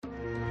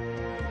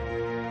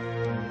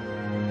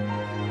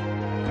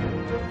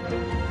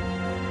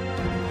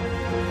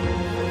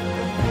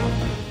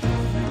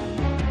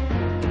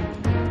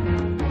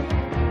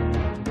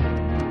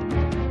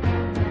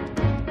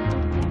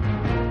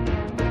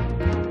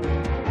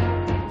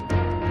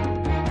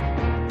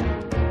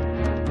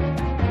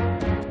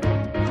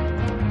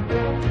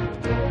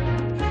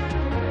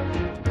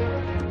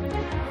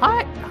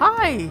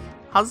Hi,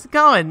 how's it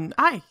going?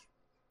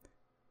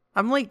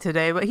 I'm late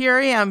today, but here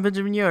I am,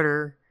 Benjamin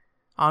Yoder,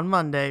 on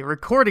Monday,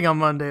 recording on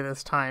Monday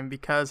this time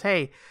because,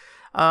 hey,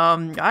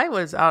 I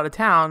was out of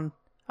town.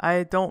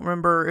 I don't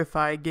remember if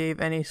I gave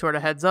any sort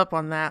of heads up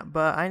on that,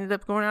 but I ended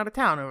up going out of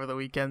town over the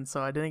weekend,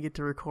 so I didn't get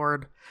to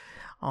record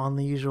on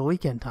the usual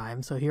weekend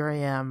time. So here I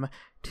am,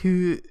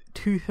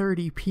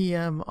 2:30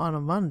 p.m. on a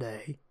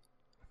Monday,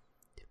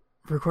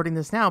 recording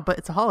this now, but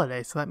it's a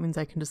holiday, so that means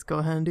I can just go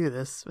ahead and do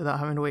this without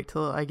having to wait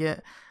till I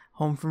get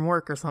home from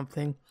work or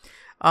something.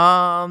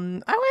 I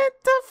went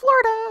to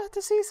Florida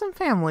to see some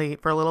family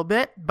for a little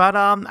bit, but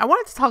I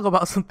wanted to talk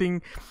about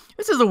something.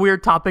 This is a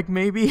weird topic,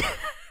 maybe.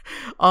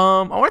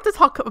 I wanted to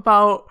talk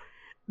about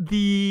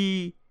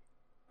the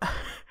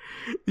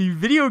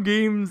video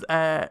games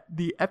at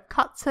the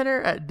Epcot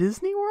Center at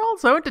Disney World.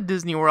 So I went to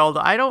Disney World.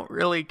 I don't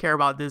really care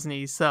about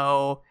Disney,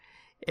 so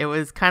it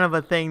was kind of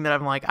a thing that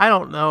I'm like, I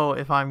don't know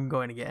if I'm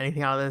going to get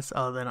anything out of this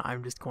other than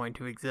I'm just going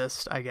to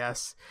exist, I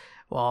guess,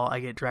 while I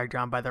get dragged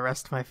around by the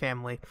rest of my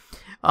family.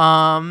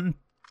 But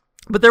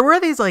there were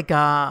these like,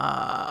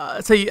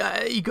 so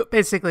you go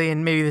basically,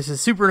 and maybe this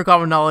is super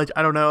common knowledge,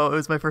 I don't know, it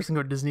was my first time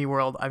going to Disney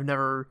World. I've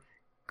never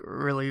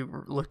really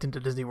looked into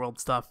Disney World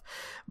stuff,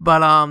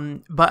 but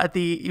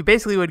you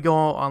basically would go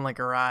on like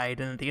a ride,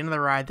 and at the end of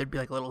the ride there'd be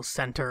like a little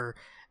center,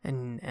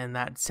 and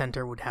that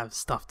center would have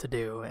stuff to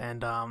do,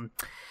 and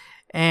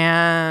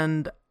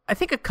I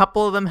think a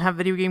couple of them have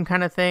video game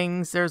kind of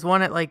things. There's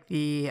one at like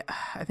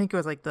I think it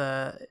was like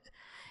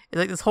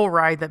this whole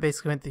ride that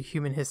basically went through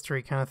human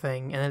history kind of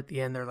thing, and at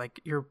the end they're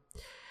like you're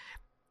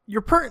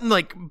putting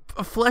like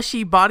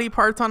fleshy body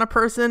parts on a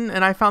person,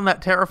 and I found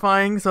that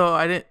terrifying, so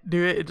I didn't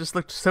do it. It just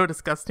looked so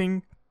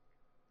disgusting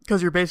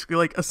because you're basically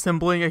like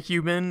assembling a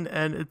human,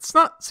 and it's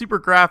not super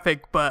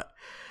graphic, but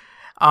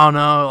I don't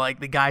know, like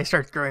the guy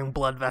starts growing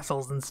blood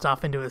vessels and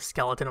stuff into his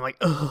skeleton. I'm like,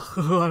 ugh,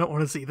 I don't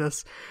want to see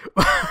this.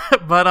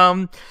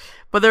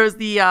 But there's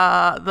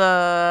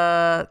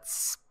the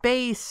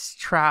space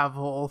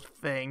travel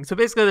thing. So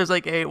basically there's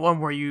like one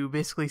where you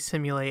basically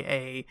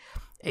simulate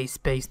a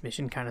space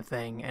mission kind of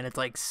thing, and it's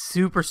like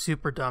super,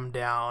 super dumbed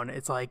down.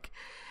 It's like,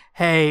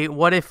 hey,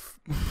 what if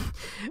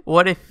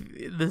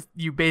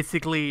you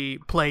basically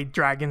play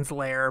Dragon's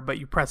Lair, but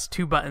you press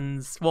two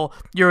buttons? Well,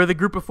 you're the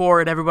group of four,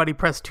 and everybody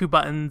press two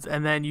buttons,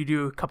 and then you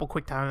do a couple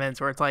quick time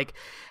events where it's like,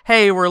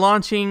 hey, we're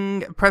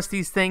launching, press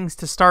these things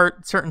to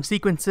start certain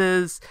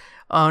sequences.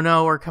 Oh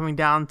no, we're coming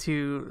down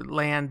to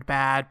land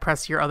bad.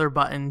 Press your other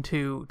button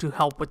to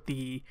help with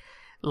the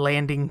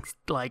landing,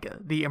 like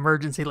the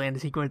emergency landing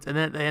sequence, and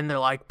then they're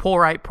like, pull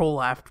right, pull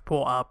left,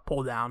 pull up,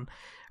 pull down,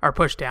 or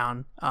push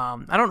down.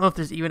 I don't know if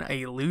there's even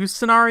a lose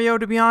scenario,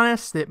 to be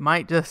honest. It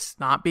might just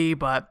not be,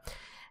 but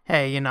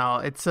hey,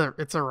 it's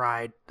a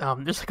ride.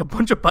 There's like a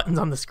bunch of buttons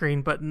on the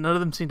screen, but none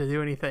of them seem to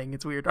do anything.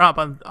 It's weird. Up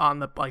on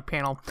the like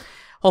panel,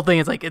 whole thing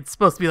is like, it's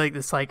supposed to be like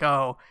this,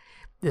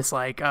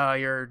 like,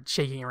 you're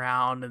shaking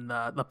around and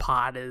the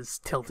pod is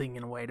tilting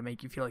in a way to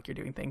make you feel like you're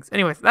doing things.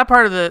 Anyways, that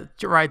part of the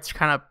ride's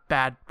kind of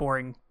bad,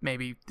 boring,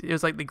 maybe. It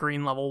was like the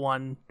green level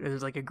one.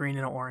 There's like a green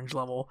and an orange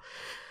level.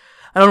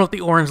 I don't know if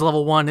the orange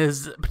level one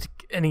is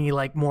any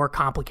like more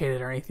complicated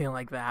or anything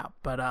like that,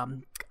 but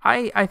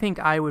I think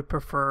I would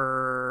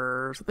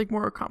prefer something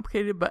more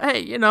complicated, but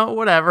hey,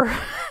 whatever.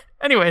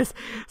 Anyways,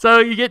 so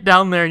you get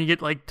down there and you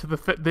get like to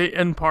the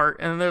end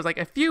part, and there's like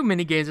a few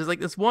mini games. There's like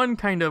this one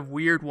kind of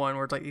weird one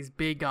where it's like these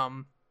big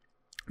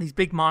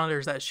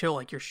monitors that show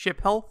like your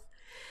ship health,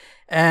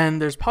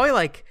 and there's probably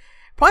like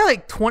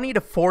 20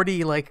 to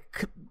 40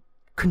 like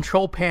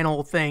control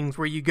panel things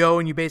where you go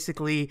and you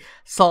basically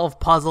solve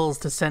puzzles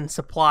to send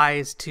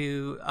supplies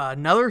to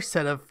another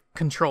set of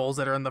controls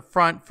that are in the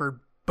front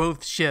for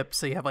both ships.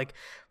 So you have like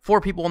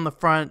 4 people in the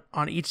front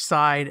on each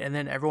side, and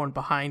then everyone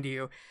behind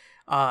you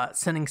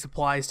sending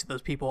supplies to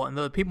those people, and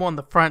the people on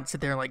the front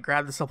sit there and like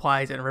grab the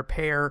supplies and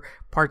repair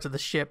parts of the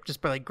ship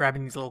just by like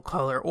grabbing these little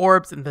color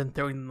orbs and then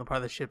throwing them apart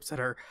of the ships that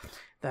are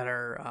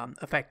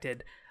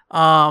affected.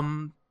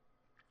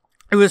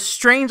 It was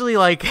strangely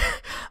like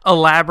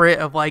elaborate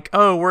of like,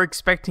 oh, we're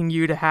expecting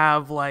you to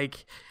have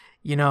like,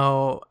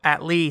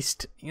 at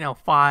least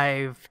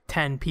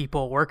 5-10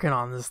 people working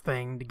on this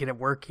thing to get it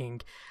working.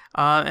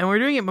 And we're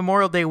doing it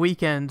Memorial Day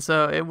weekend,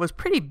 so it was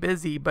pretty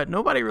busy, but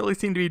nobody really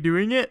seemed to be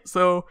doing it.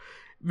 So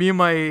me and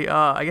my,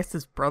 I guess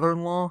his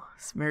brother-in-law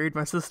married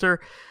my sister,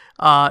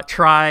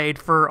 tried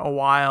for a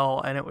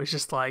while, and it was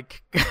just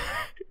like,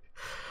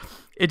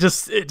 it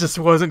just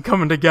wasn't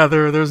coming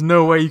together. There's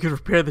no way you could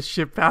repair the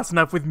ship fast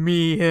enough with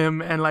me,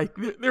 him, and like,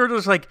 there were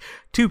just like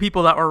 2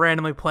 people that were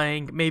randomly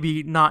playing,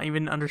 maybe not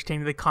even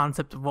understanding the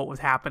concept of what was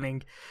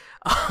happening.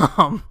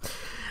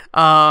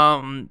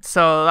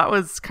 So that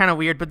was kind of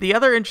weird. But the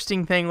other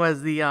interesting thing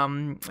was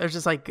there's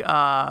just like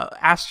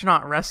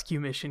astronaut rescue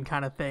mission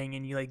kind of thing,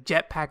 and you like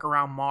jetpack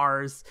around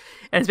Mars,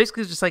 and it's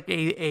basically just like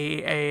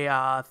a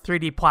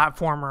 3D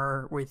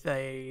platformer with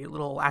a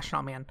little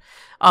astronaut man.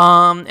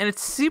 And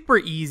it's super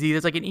easy.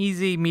 There's like an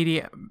easy,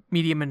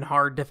 medium, and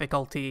hard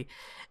difficulty.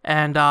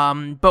 And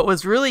but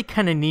was really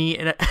kind of neat,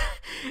 and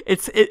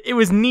it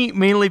was neat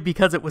mainly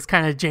because it was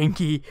kind of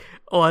janky.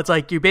 Well, it's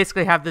like you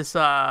basically have this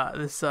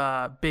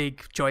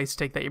big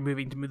joystick that you're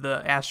moving to move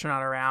the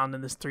astronaut around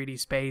in this 3D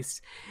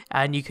space,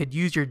 and you could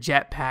use your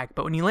jetpack.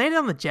 But when you landed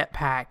on the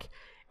jetpack,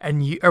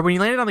 when you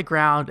landed on the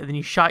ground and then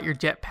you shot your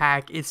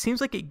jetpack, it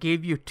seems like it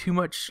gave you too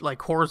much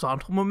like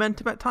horizontal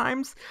momentum at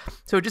times.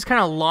 So it just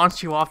kind of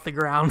launched you off the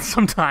ground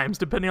sometimes,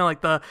 depending on like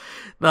the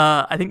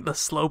I think the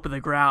slope of the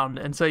ground.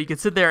 And so you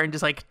could sit there and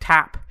just like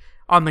tap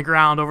on the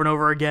ground over and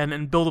over again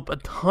and build up a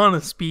ton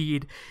of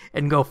speed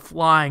and go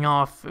flying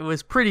off. It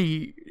was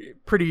pretty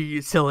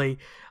silly.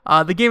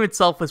 The game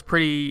itself was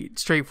pretty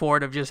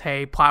straightforward of just,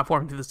 hey,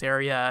 platform to this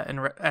area and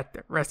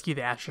rescue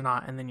the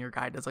astronaut, and then your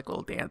guy does like a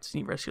little dance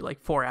and you rescue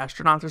like 4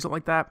 astronauts or something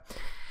like that.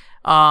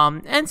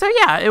 And so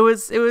yeah, it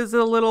was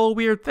a little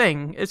weird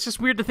thing. It's just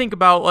weird to think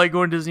about like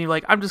going to Disney,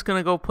 like I'm just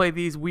gonna go play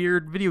these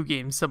weird video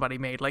games somebody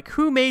made. Like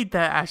who made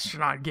that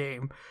astronaut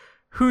game?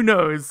 Who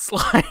knows?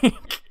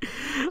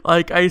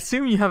 Like I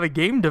assume you have a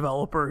game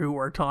developer who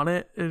worked on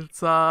it.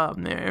 It's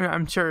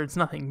I'm sure it's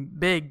nothing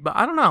big, but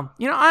I don't know.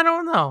 I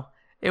don't know.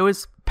 It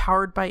was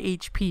powered by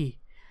HP,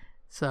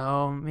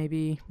 so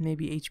maybe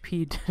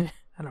HP did.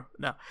 I don't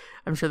know.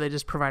 I'm sure they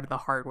just provided the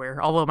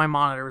hardware. Although my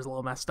monitor was a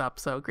little messed up,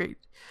 so great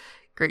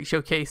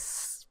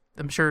showcase.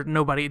 I'm sure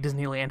nobody at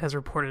Disneyland has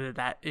reported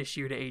that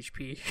issue to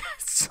HP.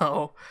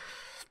 so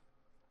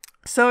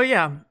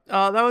yeah,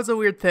 that was a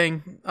weird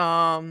thing.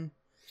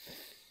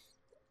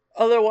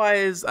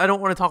 Otherwise, I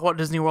don't want to talk about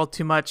Disney World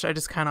too much. I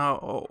just kind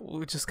of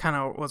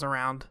was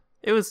around.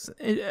 It was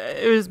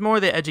more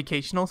the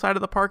educational side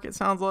of the park, it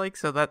sounds like,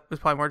 so that was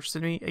probably more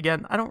interesting to me.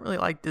 Again, I don't really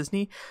like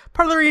Disney.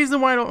 Part of the reason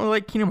why I don't really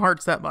like Kingdom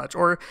Hearts that much,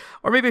 or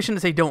maybe I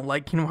shouldn't say don't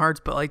like Kingdom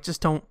Hearts, but like just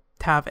don't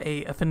have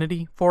a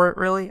affinity for it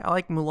really. I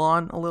like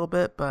Mulan a little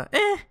bit, but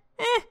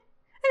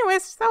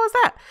Anyways, that was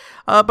that.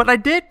 But I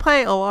did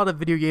play a lot of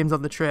video games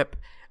on the trip.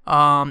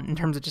 In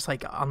terms of just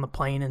like on the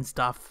plane and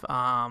stuff,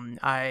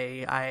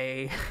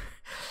 I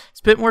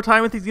spent more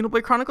time with the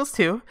Xenoblade Chronicles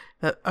 2.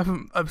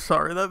 I'm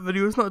sorry, that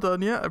video is not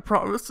done yet. I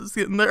promise it's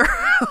getting there.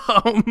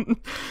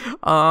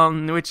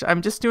 Which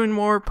I'm just doing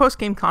more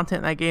post-game content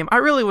in that game. I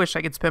really wish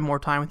I could spend more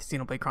time with the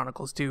Xenoblade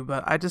Chronicles 2,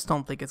 but I just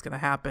don't think it's gonna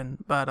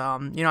happen. But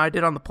I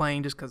did on the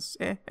plane just because,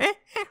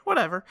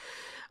 whatever.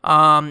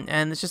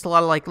 And it's just a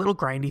lot of like little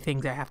grindy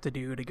things I have to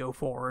do to go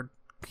forward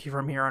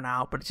from here on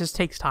out, but it just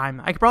takes time.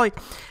 I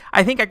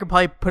think I could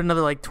probably put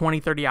another like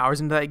 20-30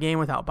 hours into that game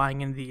without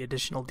buying into the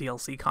additional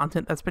DLC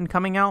content that's been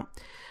coming out.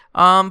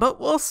 But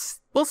we'll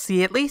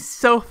see. At least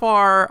so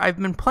far, I've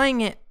been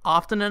playing it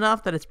often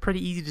enough that it's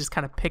pretty easy to just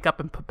kind of pick up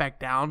and put back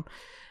down.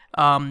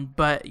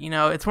 But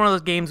it's one of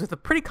those games with a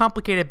pretty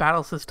complicated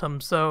battle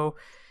system, so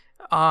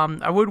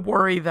I would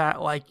worry that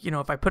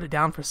if I put it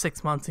down for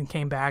 6 months and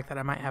came back, that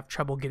I might have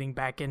trouble getting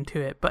back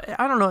into it. But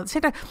I don't know. At the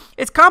same time,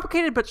 it's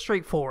complicated but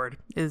straightforward.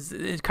 Is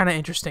kind of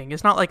interesting.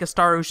 It's not like a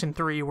Star Ocean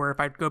 3 where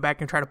if I go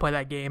back and try to play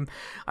that game,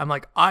 I'm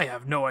like, I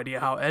have no idea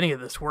how any of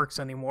this works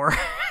anymore,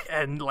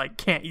 and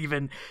can't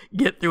even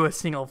get through a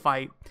single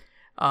fight.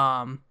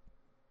 But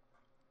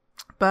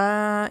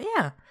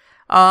yeah.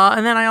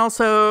 And then I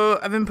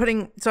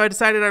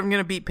decided I'm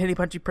gonna beat Penny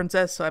Punchy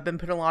Princess, so I've been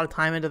putting a lot of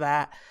time into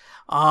that.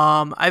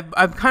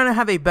 I've kind of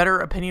have a better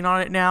opinion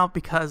on it now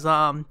because,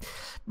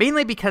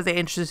 mainly because they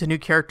introduced a new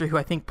character who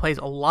I think plays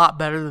a lot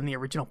better than the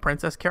original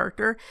princess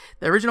character.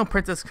 The original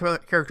princess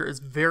character is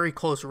very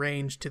close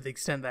range to the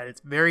extent that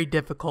it's very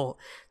difficult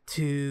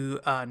to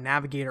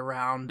navigate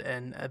around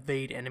and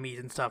evade enemies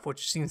and stuff,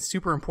 which seems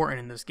super important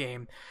in this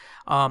game.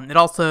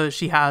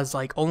 She has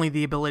only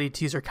the ability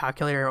to use her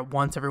calculator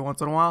once every once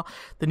in a while.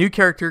 The new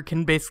character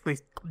can basically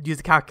use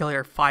the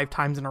calculator 5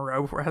 times in a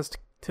row before it has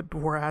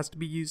to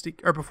be used,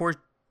 or before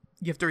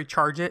you have to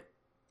recharge it.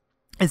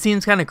 It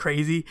seems kind of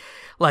crazy,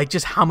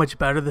 just how much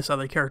better this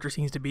other character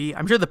seems to be.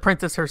 I'm sure the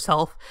princess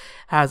herself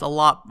has a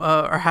lot,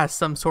 or has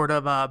some sort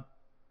of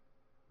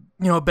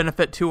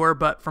benefit to her,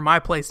 but for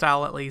my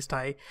playstyle at least,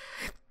 I'm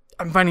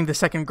finding the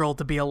second girl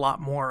to be a lot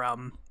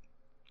more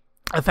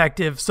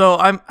effective.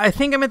 So I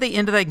think I'm at the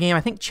end of that game.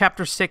 I think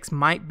chapter 6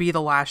 might be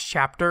the last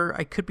chapter.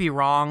 I could be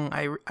wrong.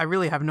 I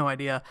really have no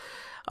idea.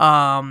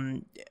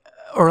 I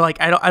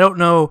don't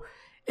know.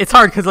 It's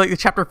hard because the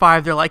chapter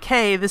 5, they're like,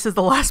 hey, this is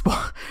the last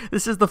boss,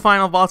 this is the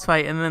final boss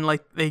fight, and then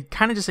they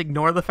kind of just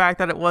ignore the fact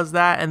that it was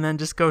that, and then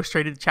just go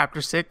straight into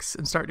chapter 6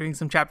 and start doing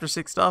some chapter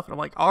 6 stuff. And I'm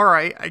like, all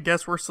right, I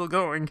guess we're still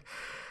going.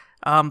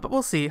 But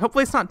we'll see.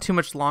 Hopefully it's not too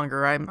much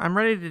longer. I'm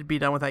ready to be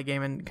done with that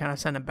game and kind of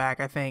send it back,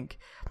 I think.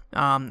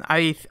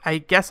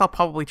 I guess I'll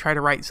probably try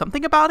to write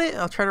something about it.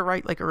 I'll try to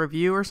write a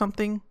review or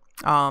something.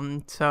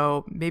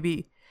 So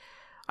maybe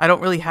I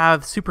don't really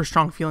have super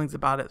strong feelings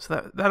about it.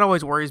 So that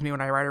always worries me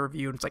when I write a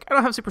review. And it's I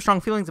don't have super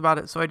strong feelings about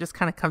it. So it just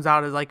kind of comes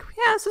out as yeah,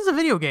 this is a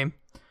video game.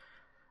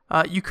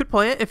 You could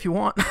play it if you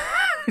want.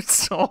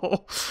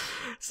 So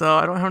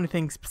I don't have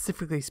anything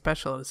specifically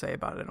special to say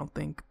about it, I don't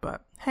think.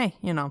 But hey,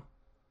 And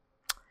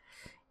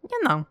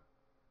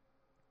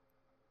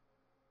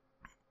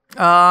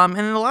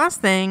then the last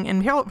thing,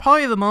 and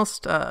probably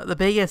the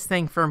biggest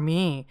thing for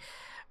me,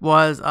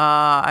 was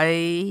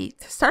I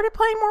started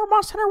playing more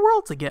Monster Hunter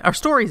Worlds again, or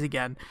Stories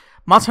again.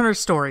 Monster Hunter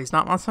Stories,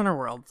 not Monster Hunter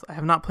Worlds. I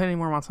have not played any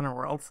more Monster Hunter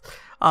Worlds.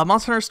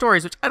 Monster Hunter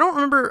Stories, which I don't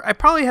remember. I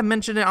probably have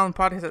mentioned it on the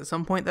podcast at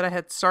some point that I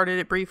had started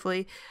it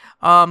briefly.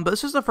 But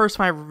this was the first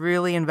time I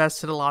really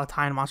invested a lot of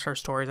time in Monster Hunter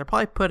Stories. I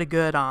probably put a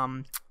good, I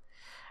don't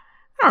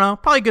know,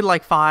 probably a good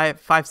like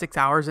 6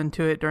 hours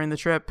into it during the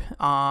trip.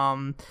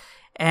 And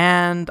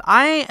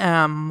I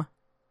am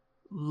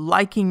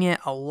liking it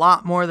a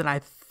lot more than I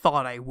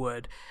thought I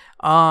would.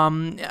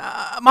 Monster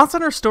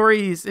Hunter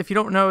Stories, if you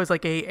don't know, is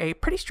like a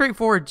pretty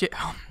straightforward.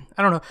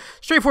 I don't know.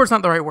 Straightforward is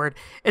not the right word.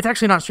 It's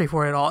actually not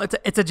straightforward at all. It's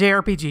a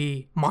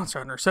JRPG Monster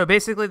Hunter. So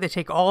basically, they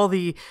take all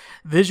the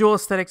visual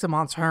aesthetics of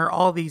Monster Hunter,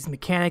 all these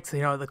mechanics,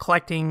 you know, the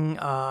collecting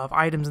of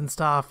items and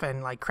stuff,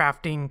 and like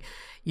crafting,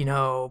 you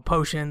know,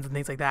 potions and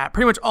things like that.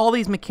 Pretty much all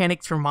these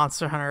mechanics from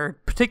Monster Hunter,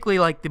 particularly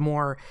like the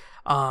more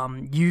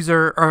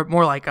user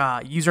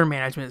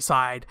management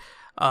side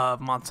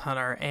of Monster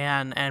Hunter,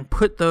 and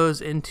put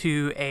those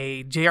into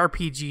a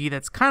JRPG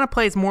that's kind of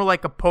plays more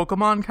like a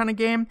Pokemon kind of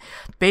game.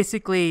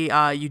 Basically,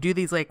 you do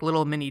these like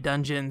little mini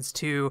dungeons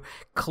to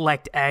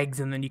collect eggs,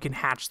 and then you can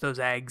hatch those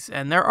eggs.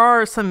 And there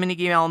are some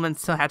minigame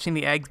elements to hatching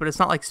the eggs, but it's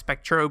not like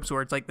Spectrobes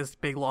where it's like this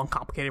big, long,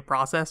 complicated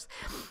process.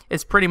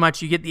 It's pretty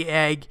much you get the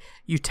egg,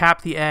 you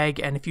tap the egg,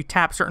 and if you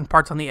tap certain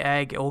parts on the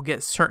egg, it will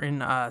get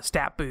certain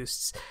stat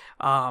boosts.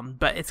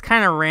 But it's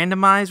kind of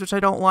randomized, which I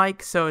don't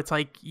like. So it's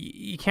like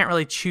you can't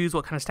really choose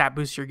what kind of stat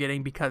boost you're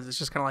getting, because it's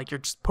just kind of like you're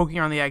just poking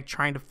around the egg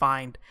trying to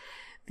find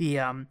the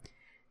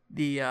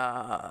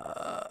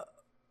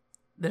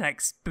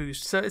next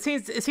boost. So it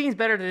seems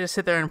better to just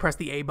sit there and press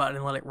the A button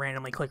and let it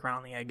randomly click around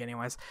on the egg,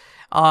 anyways.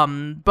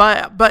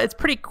 But it's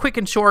pretty quick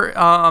and short.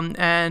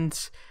 I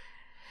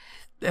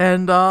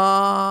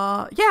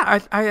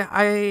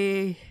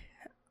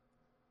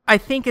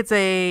think it's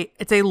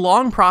a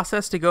long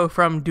process to go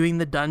from doing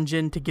the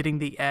dungeon to getting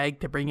the egg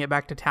to bringing it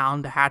back to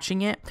town to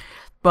hatching it,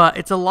 but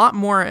it's a lot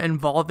more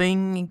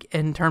involving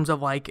in terms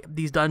of like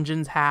these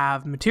dungeons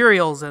have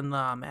materials in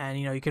them, and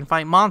you know you can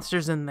fight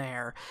monsters in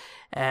there,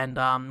 and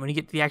when you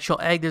get to the actual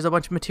egg, there's a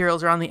bunch of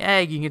materials around the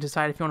egg. You can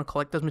decide if you want to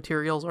collect those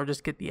materials or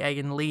just get the egg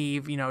and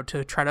leave, you know,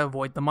 to try to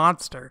avoid the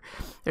monster.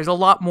 There's a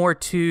lot more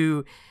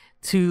to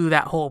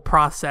that whole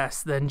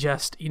process than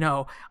just, you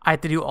know, I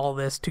have to do all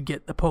this to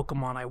get the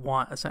Pokemon I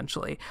want,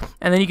 essentially.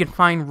 And then you can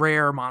find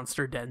rare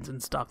monster dens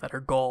and stuff that are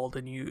gold,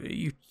 and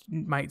you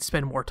might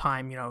spend more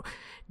time, you know,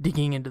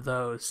 digging into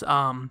those.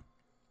 And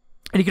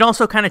you can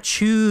also kind of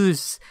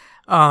choose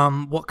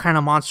what kind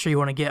of monster you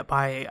want to get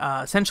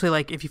by essentially,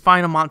 like, if you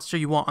find a monster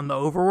you want on the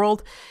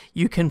overworld,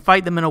 you can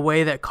fight them in a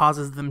way that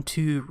causes them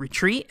to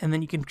retreat, and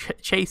then you can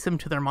chase them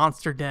to their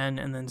monster den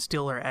and then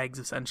steal their eggs,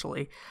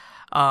 essentially.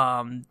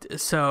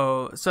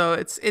 So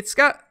it's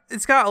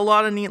got a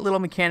lot of neat little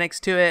mechanics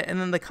to it, and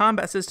then the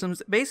combat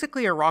system's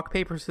basically a rock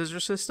paper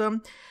scissors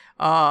system.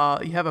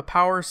 You have a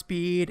power,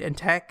 speed, and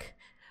tech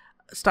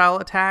style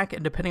attack,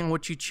 and depending on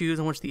what you choose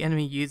and which the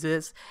enemy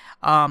uses,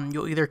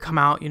 you'll either come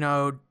out, you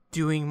know,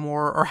 doing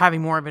more or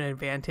having more of an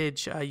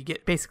advantage. You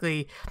get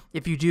basically,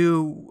 if you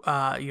do,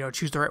 you know,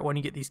 choose the right one,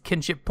 you get these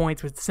kinship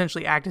points, which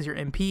essentially act as your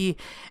MP.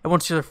 And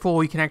once you're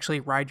full, you can actually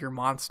ride your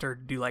monster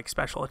to do like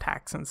special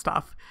attacks and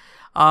stuff.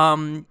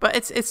 But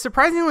it's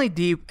surprisingly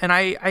deep, and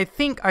I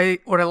think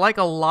what I like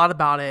a lot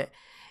about it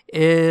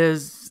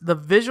is the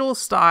visual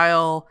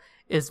style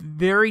is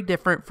very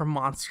different from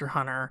Monster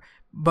Hunter,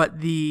 but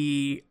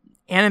the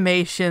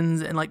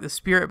animations and like the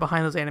spirit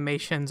behind those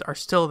animations are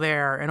still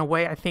there in a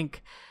way I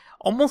think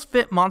almost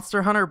fit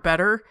Monster Hunter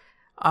better.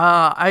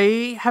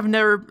 I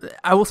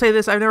will say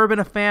this, I've never been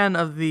a fan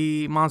of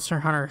the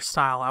Monster Hunter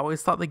style. I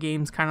always thought the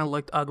games kind of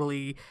looked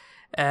ugly.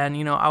 And,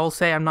 you know, I will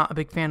say I'm not a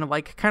big fan of,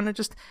 like, kind of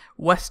just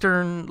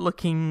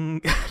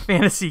Western-looking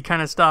fantasy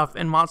kind of stuff.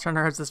 And Monster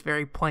Hunter has this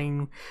very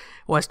plain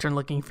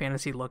Western-looking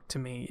fantasy look to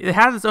me. It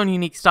has its own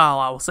unique style,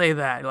 I will say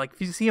that. Like,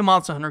 if you see a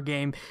Monster Hunter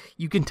game,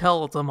 you can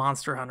tell it's a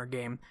Monster Hunter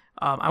game.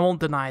 I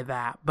won't deny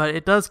that. But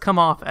it does come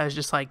off as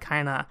just, like,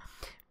 kind of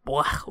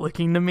blah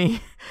looking to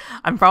me.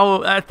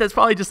 That's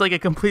probably just like a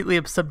completely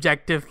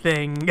subjective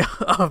thing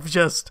of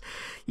just,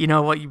 you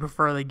know, what you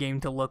prefer the game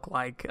to look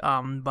like.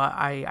 But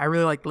I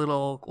really like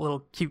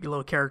little cute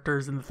little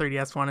characters in the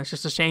 3DS one. It's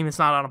just a shame it's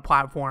not on a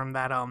platform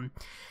that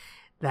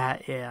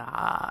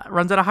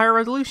runs at a higher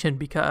resolution,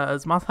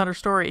 because Monster Hunter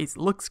Stories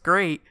looks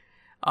great.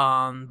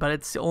 But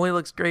it only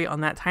looks great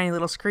on that tiny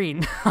little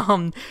screen.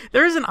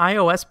 There is an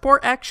iOS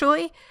port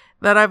actually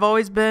that I've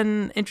always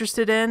been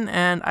interested in,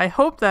 and I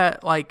hope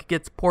that like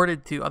gets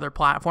ported to other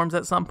platforms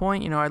at some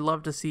point. You know, I'd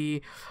love to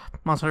see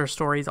Monster Hunter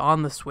Stories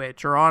on the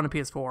Switch or on a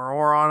PS4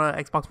 or on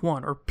a Xbox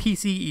One or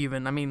PC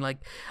even. I mean, like,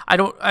 I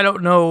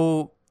don't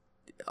know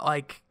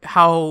like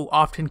how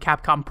often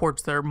Capcom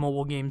ports their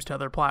mobile games to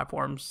other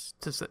platforms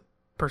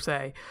per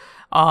se.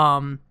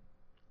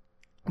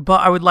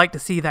 But I would like to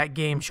see that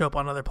game show up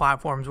on other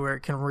platforms where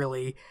it can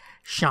really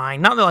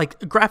shine. Not that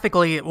like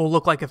graphically it will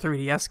look like a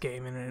 3DS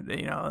game, and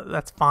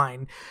that's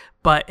fine.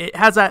 But it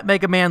has that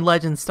Mega Man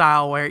Legends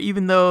style where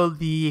even though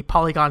the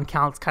polygon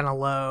count's kind of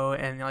low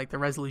and like the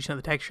resolution of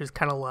the texture is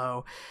kind of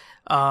low,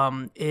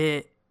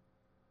 it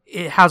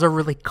has a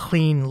really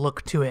clean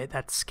look to it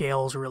that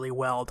scales really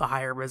well to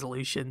higher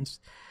resolutions.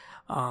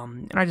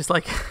 And I just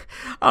like,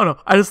 I don't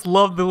know, I just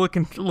love the look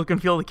and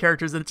feel of the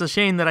characters. And it's a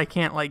shame that I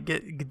can't like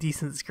get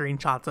decent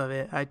screenshots of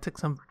it. I took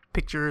some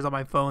pictures on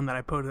my phone that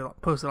I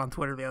posted on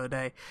Twitter the other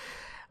day.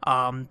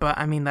 But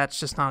I mean, that's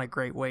just not a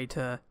great way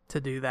to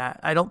do that.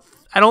 I don't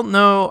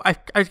know. I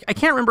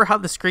can't remember how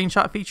the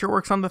screenshot feature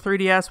works on the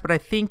 3DS, but I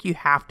think you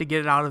have to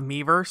get it out of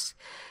Miiverse.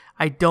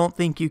 I don't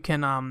think you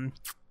can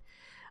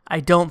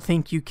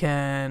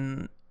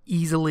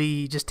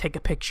easily just take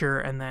a picture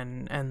and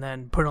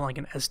then put it on like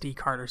an SD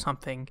card or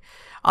something.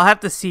 I'll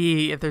have to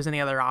see if there's any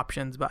other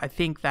options, but I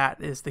think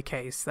that is the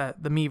case,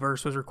 that the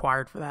Miiverse was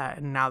required for that,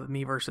 and now that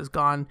Miiverse is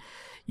gone,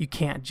 you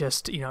can't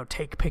just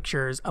take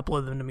pictures,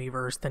 upload them to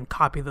Miiverse, then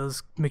copy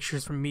those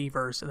pictures from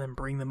Miiverse and then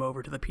bring them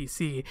over to the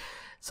PC.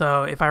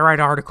 So if I write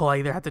an article, I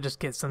either have to just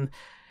get some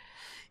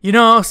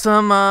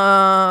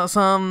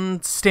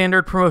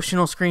standard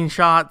promotional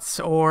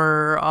screenshots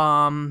or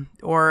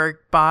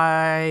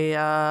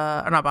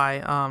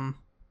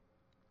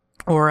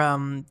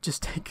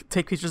just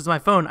take pictures of my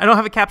phone. I don't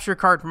have a capture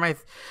card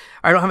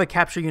I don't have a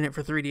capture unit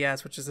for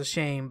 3DS, which is a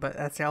shame, but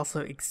that's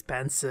also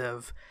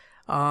expensive.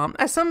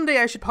 Someday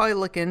I should probably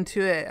look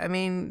into it. I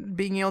mean,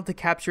 being able to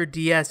capture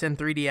DS and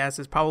 3DS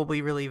is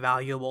probably really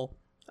valuable.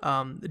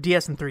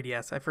 DS and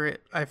 3DS. I forget.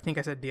 I think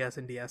I said DS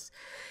and DS.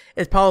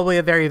 It's probably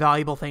a very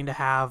valuable thing to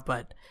have,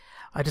 but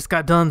I just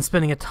got done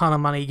spending a ton of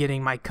money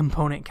getting my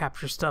component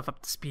capture stuff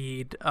up to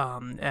speed,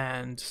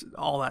 and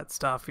all that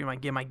stuff.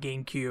 Get my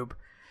GameCube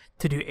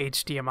to do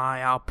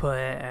HDMI output,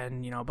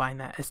 and buying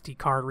that SD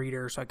card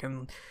reader so I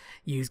can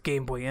use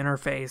Game Boy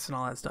interface and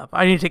all that stuff.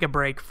 I need to take a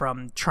break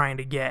from trying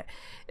to get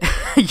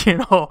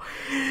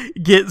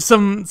get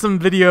some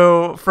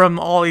video from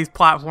all these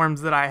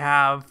platforms that I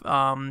have.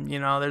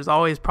 There's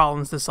always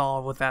problems to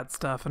solve with that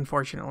stuff,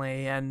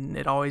 unfortunately, and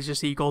it always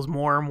just equals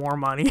more and more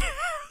money.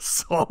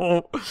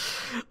 So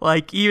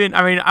like,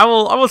 I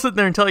will sit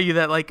there and tell you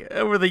that like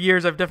over the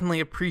years I've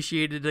definitely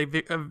appreciated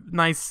a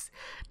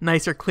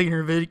nicer,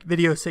 cleaner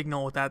video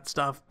signal with that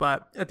stuff,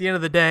 but at the end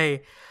of the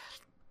day,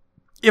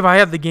 if I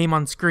have the game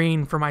on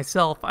screen for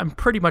myself, I'm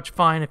pretty much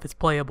fine if it's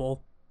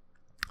playable.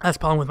 That's the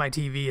problem with my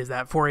TV, is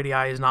that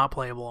 480i is not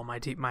playable on my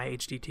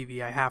HD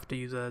TV. I have to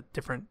use a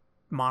different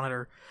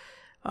monitor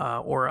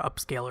or an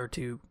upscaler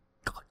to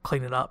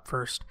clean it up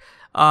first.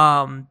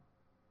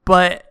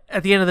 But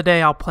at the end of the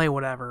day, I'll play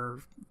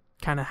whatever,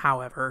 kind of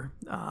however.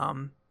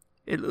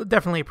 It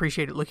definitely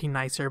appreciate it looking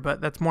nicer,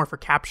 but that's more for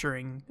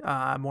capturing,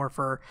 more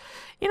for,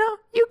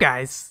 you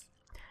guys.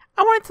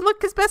 I want it to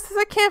look as best as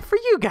I can for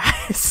you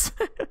guys.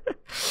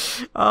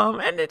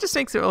 And it just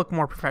makes it look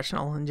more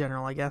professional in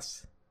general, I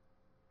guess.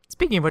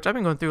 Speaking of which, I've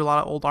been going through a lot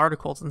of old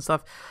articles and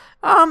stuff.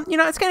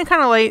 It's getting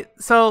kind of late,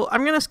 so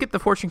I'm going to skip the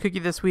fortune cookie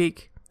this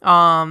week.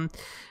 So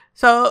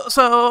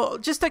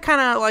just to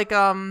kind of like,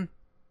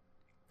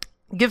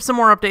 give some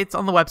more updates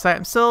on the website.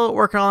 I'm still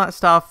working on that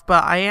stuff,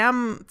 but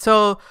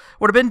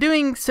what I've been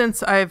doing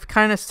since I've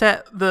kind of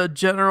set the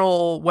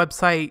general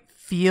website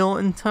feel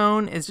and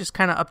tone is just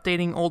kind of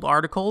updating old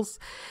articles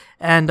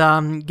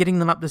and getting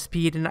them up to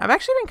speed. And I've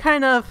actually been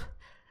kind of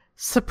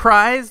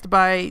surprised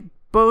by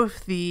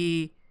both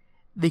the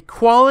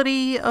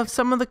quality of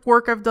some of the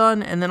work I've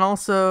done, and then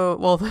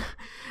also,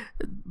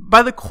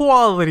 by the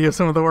quality of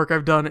some of the work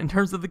I've done in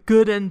terms of the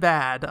good and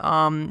bad.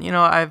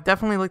 I've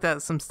definitely looked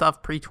at some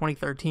stuff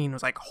pre-2013. It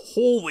was like,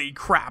 holy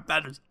crap,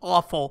 that is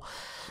awful.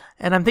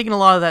 And I'm thinking a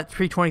lot of that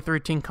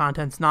pre-2013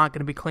 content's not going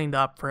to be cleaned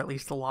up for at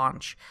least the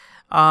launch.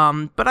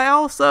 But I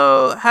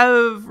also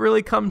have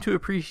really come to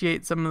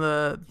appreciate some of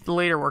the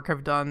later work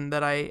I've done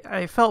that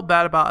I felt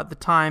bad about at the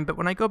time. But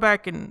when I go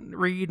back and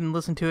read and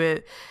listen to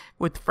it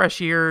with fresh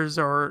ears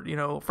or,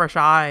 fresh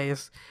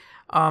eyes,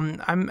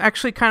 I'm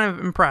actually kind of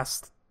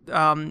impressed.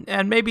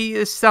 And maybe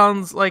this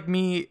sounds like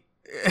me,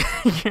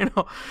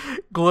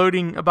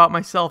 gloating about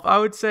myself. I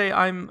would say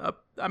I'm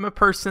a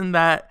person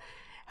that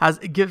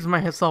gives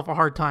myself a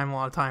hard time a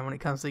lot of time when it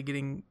comes to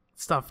getting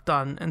stuff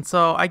done. And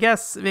so I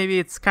guess maybe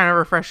it's kind of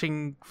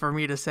refreshing for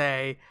me to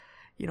say,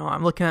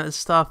 I'm looking at this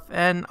stuff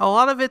and a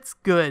lot of it's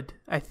good,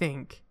 I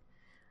think,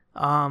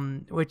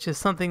 which is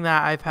something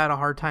that I've had a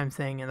hard time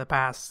saying in the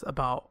past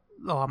about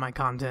a lot of my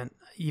content.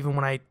 Even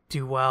when I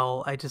do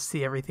well, I just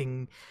see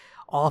everything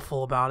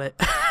awful about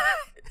it.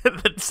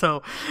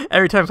 So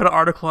every time I put an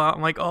article out,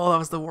 I'm like, oh, that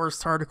was the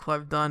worst article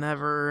I've done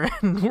ever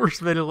and the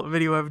worst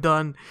video I've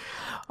done.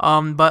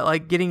 But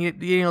like being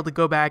able to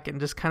go back and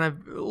just kind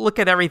of look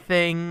at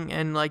everything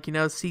and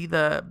see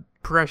the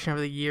progression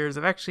over the years,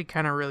 I've actually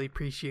kind of really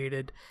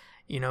appreciated,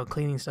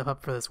 cleaning stuff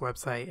up for this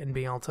website and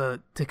being able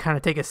to kind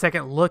of take a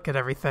second look at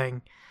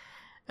everything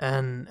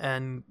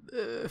and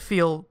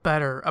feel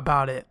better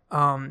about it.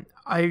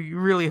 I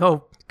really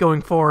hope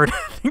going forward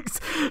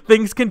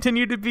things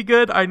continue to be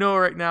good. I know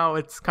right now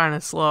it's kind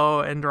of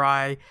slow and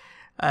dry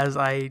as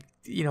I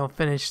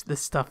finish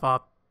this stuff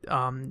up.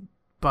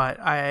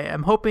 But I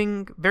am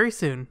hoping very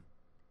soon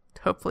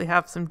to hopefully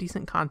have some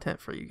decent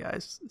content for you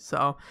guys.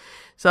 So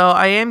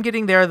I am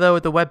getting there though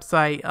with the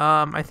website.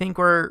 I think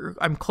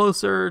I'm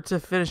closer to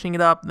finishing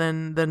it up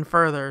than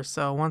further.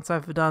 So once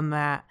I've done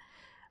that,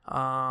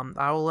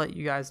 I will let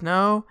you guys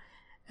know,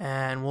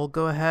 and we'll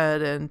go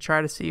ahead and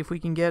try to see if we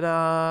can get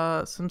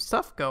some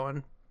stuff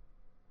going.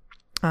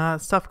 On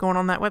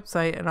that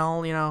website, and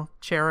I'll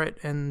share it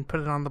and put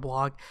it on the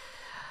blog.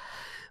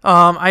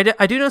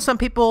 I do know some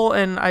people,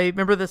 and I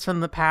remember this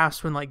from the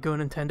past when like Go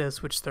Nintendo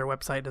switched their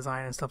website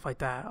design and stuff like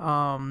that.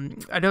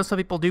 I know some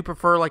people do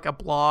prefer like a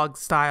blog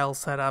style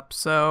setup,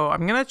 so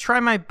I'm gonna try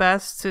my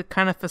best to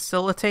kind of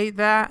facilitate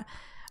that.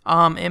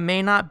 It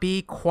may not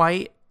be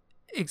quite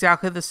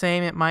exactly the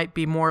same. It might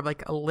be more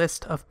like a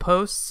list of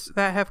posts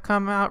that have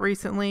come out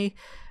recently,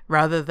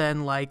 rather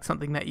than like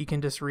something that you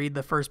can just read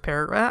the first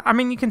paragraph. I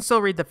mean, you can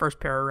still read the first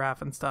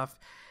paragraph and stuff,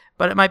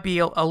 but it might be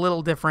a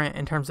little different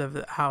in terms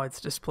of how it's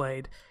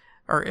displayed,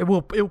 or it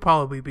will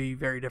probably be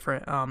very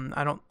different.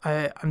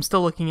 I'm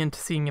still looking into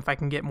seeing if I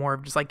can get more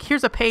of just like,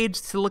 here's a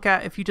page to look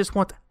at if you just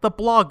want the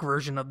blog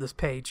version of this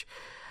page.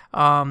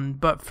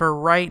 But for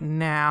right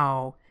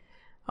now,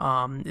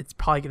 it's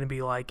probably going to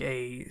be like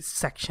a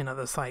section of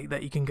the site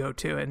that you can go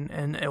to,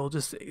 and it will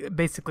just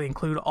basically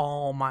include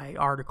all my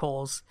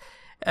articles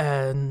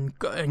and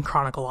in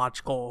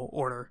chronological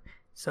order,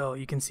 so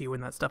you can see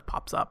when that stuff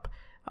pops up.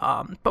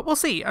 But we'll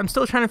see. I'm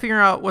still trying to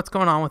figure out what's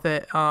going on with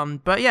it.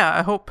 But yeah,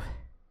 I hope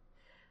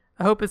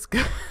it's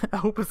good. I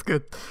hope it's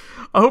good.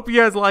 I hope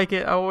you guys like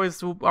it. I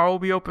will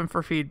be open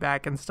for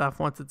feedback and stuff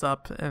once it's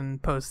up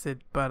and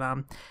posted. But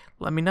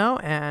let me know,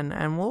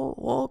 and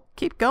we'll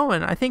keep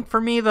going. I think for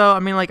me though, I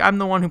mean, like, I'm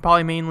the one who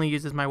probably mainly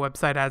uses my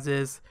website as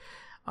is.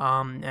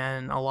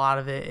 And a lot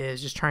of it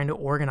is just trying to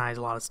organize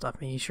a lot of stuff,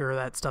 making sure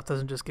that stuff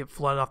doesn't just get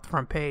flooded off the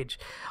front page.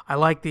 I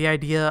like the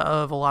idea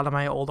of a lot of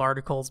my old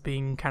articles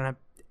being kind of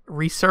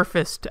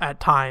resurfaced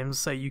at times,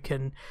 so you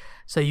can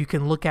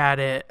look at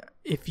it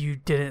if you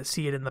didn't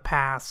see it in the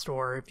past,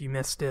 or if you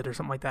missed it or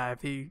something like that.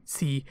 If you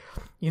see,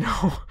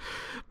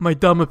 my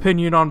dumb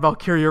opinion on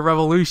Valkyria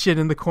Revolution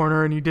in the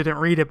corner and you didn't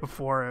read it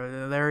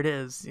before, there it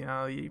is.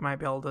 You might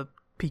be able to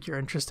pique your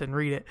interest and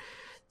read it.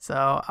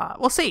 So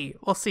we'll see.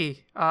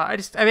 I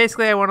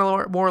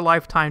want more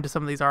lifetime to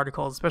some of these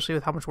articles, especially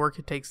with how much work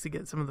it takes to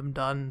get some of them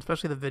done,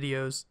 especially the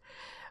videos.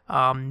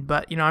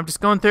 But I'm just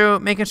going through,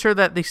 making sure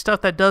that the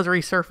stuff that does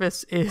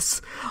resurface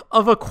is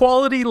of a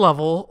quality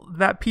level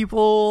that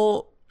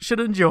people should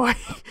enjoy.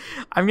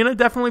 I'm gonna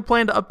definitely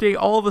plan to update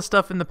all the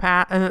stuff in the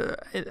past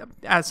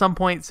at some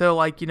point. So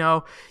like,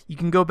 you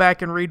can go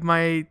back and read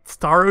my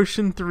Star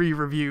Ocean 3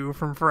 review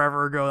from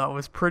forever ago. That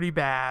was pretty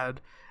bad.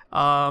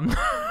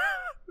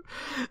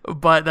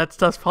 But that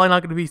stuff's probably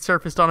not going to be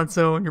surfaced on its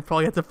own. You'll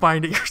probably have to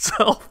find it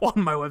yourself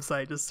on my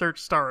website. Just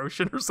search Star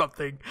Ocean or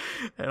something,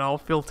 and I'll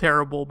feel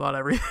terrible about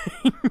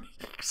everything.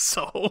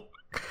 So,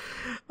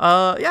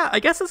 yeah, I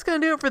guess that's going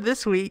to do it for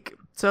this week.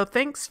 So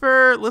thanks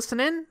for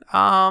listening.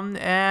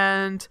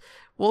 And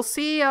we'll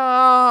see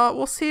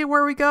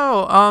where we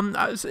go.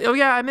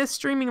 I missed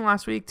streaming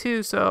last week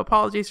too, so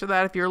apologies for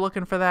that if you're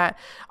looking for that.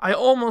 I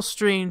almost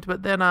streamed,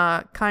 but then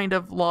kind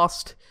of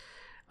lost.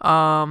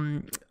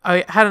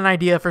 I had an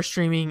idea for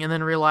streaming and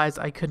then realized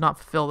I could not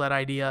fulfill that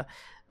idea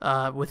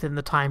within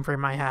the time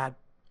frame I had.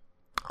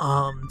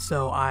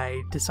 So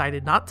I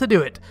decided not to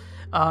do it.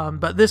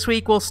 But this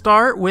week we'll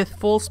start with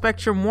Full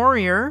Spectrum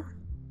Warrior,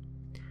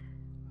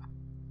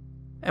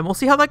 and we'll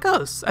see how that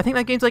goes. I think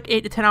that game's like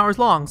 8 to 10 hours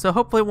long, so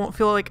hopefully it won't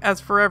feel like as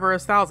forever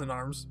as Thousand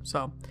Arms.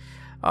 So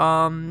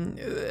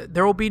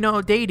there will be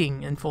no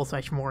dating in Full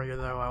Spectrum Warrior,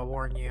 though, I'll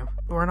warn you.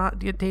 We're not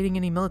dating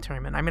any military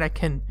men. I mean, I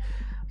can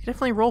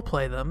definitely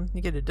roleplay them.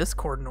 You get a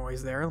Discord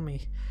noise there. Let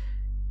me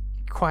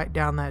quiet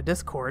down that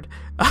Discord.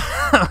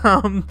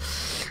 But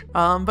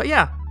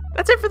yeah,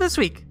 that's it for this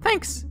week.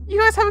 Thanks. You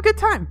guys have a good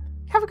time.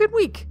 Have a good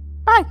week.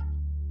 Bye.